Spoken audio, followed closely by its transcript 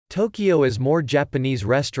Tokyo as more Japanese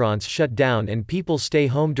restaurants shut down and people stay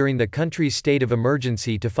home during the country's state of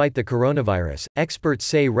emergency to fight the coronavirus, experts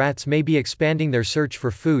say rats may be expanding their search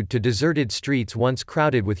for food to deserted streets once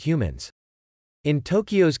crowded with humans. In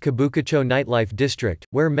Tokyo's Kabukicho nightlife district,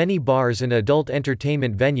 where many bars and adult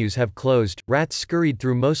entertainment venues have closed, rats scurried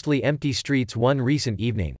through mostly empty streets one recent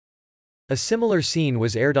evening. A similar scene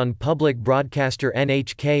was aired on public broadcaster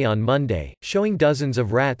NHK on Monday, showing dozens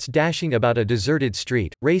of rats dashing about a deserted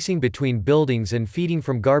street, racing between buildings and feeding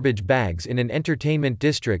from garbage bags in an entertainment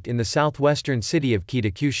district in the southwestern city of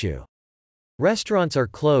Kitakyushu. Restaurants are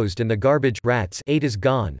closed and the garbage rats ate is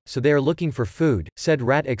gone, so they are looking for food, said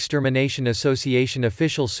Rat Extermination Association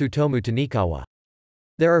official Tsutomu Tanikawa.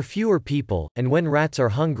 There are fewer people, and when rats are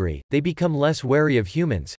hungry, they become less wary of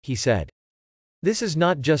humans, he said. This is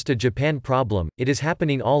not just a Japan problem, it is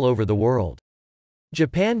happening all over the world.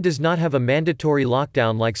 Japan does not have a mandatory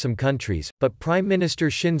lockdown like some countries, but Prime Minister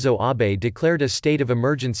Shinzo Abe declared a state of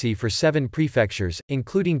emergency for 7 prefectures,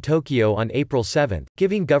 including Tokyo on April 7,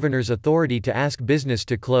 giving governors authority to ask business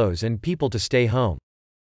to close and people to stay home.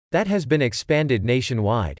 That has been expanded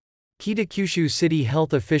nationwide. Kitakyushu city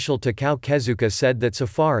health official Takao Kezuka said that so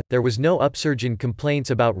far, there was no upsurge in complaints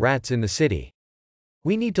about rats in the city.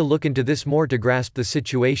 We need to look into this more to grasp the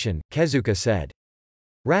situation, Kezuka said.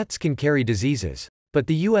 Rats can carry diseases. But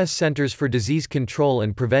the U.S. Centers for Disease Control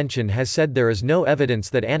and Prevention has said there is no evidence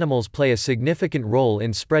that animals play a significant role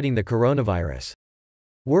in spreading the coronavirus.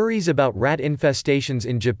 Worries about rat infestations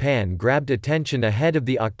in Japan grabbed attention ahead of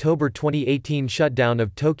the October 2018 shutdown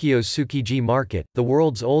of Tokyo's Tsukiji Market, the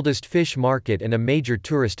world's oldest fish market and a major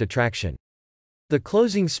tourist attraction. The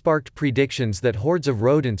closing sparked predictions that hordes of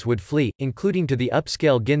rodents would flee, including to the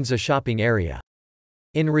upscale Ginza shopping area.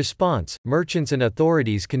 In response, merchants and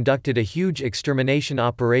authorities conducted a huge extermination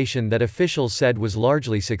operation that officials said was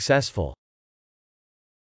largely successful.